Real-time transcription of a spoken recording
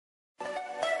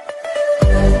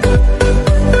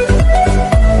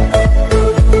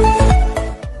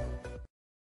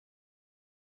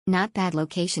Not bad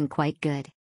location, quite good.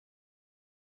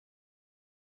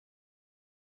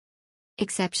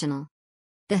 Exceptional.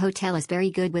 The hotel is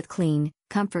very good with clean,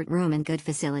 comfort room and good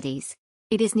facilities.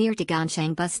 It is near to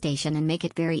Ganshang bus station and make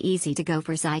it very easy to go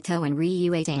for Zaitou and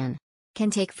Ryuatan.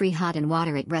 Can take free hot and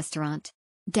water at restaurant.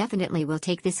 Definitely will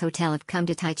take this hotel if come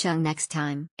to Taichung next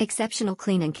time. Exceptional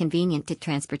clean and convenient to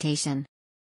transportation.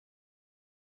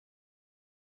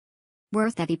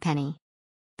 Worth every penny.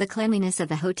 The cleanliness of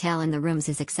the hotel and the rooms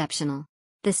is exceptional.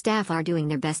 The staff are doing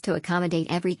their best to accommodate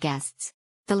every guests.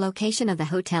 The location of the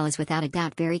hotel is without a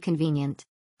doubt very convenient.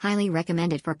 Highly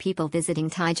recommended for people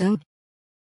visiting Taichung.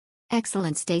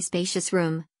 Excellent stay, spacious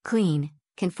room, clean,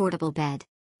 comfortable bed.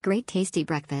 Great tasty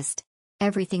breakfast.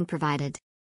 Everything provided.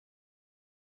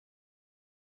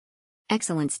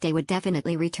 Excellent stay, would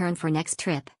definitely return for next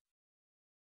trip.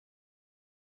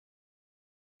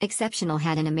 Exceptional,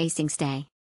 had an amazing stay.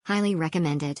 Highly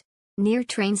recommended. Near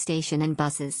train station and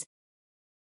buses.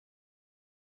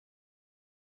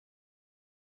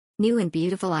 New and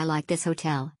beautiful, I like this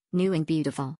hotel, new and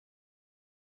beautiful.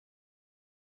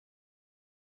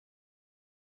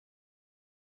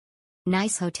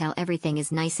 Nice hotel, everything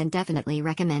is nice and definitely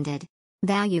recommended.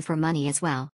 Value for money as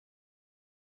well.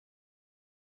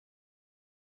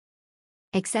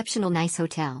 Exceptional, nice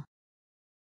hotel.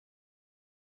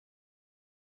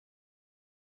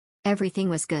 Everything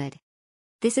was good.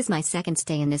 This is my second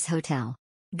stay in this hotel.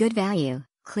 Good value,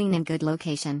 clean and good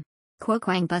location.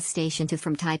 Kuokwang bus station to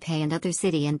from Taipei and other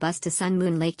city, and bus to Sun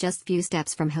Moon Lake just few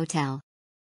steps from hotel.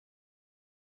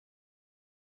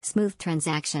 Smooth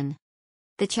transaction.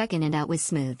 The check-in and out was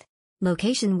smooth.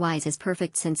 Location-wise is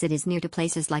perfect since it is near to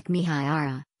places like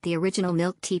Mihaiara, the original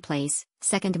milk tea place,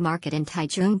 Second Market and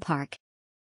Taichung Park.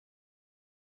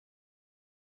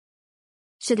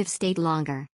 Should have stayed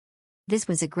longer. This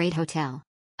was a great hotel.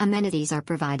 Amenities are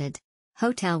provided.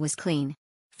 Hotel was clean.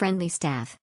 Friendly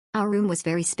staff. Our room was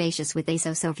very spacious with a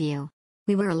so view.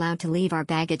 We were allowed to leave our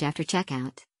baggage after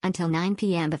checkout. Until 9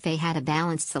 p.m. buffet had a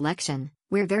balanced selection.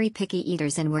 We're very picky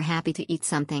eaters and we're happy to eat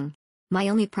something. My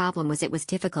only problem was it was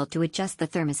difficult to adjust the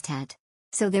thermostat.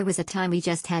 So there was a time we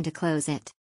just had to close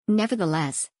it.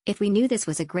 Nevertheless, if we knew this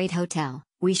was a great hotel,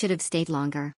 we should have stayed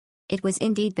longer. It was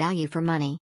indeed value for money.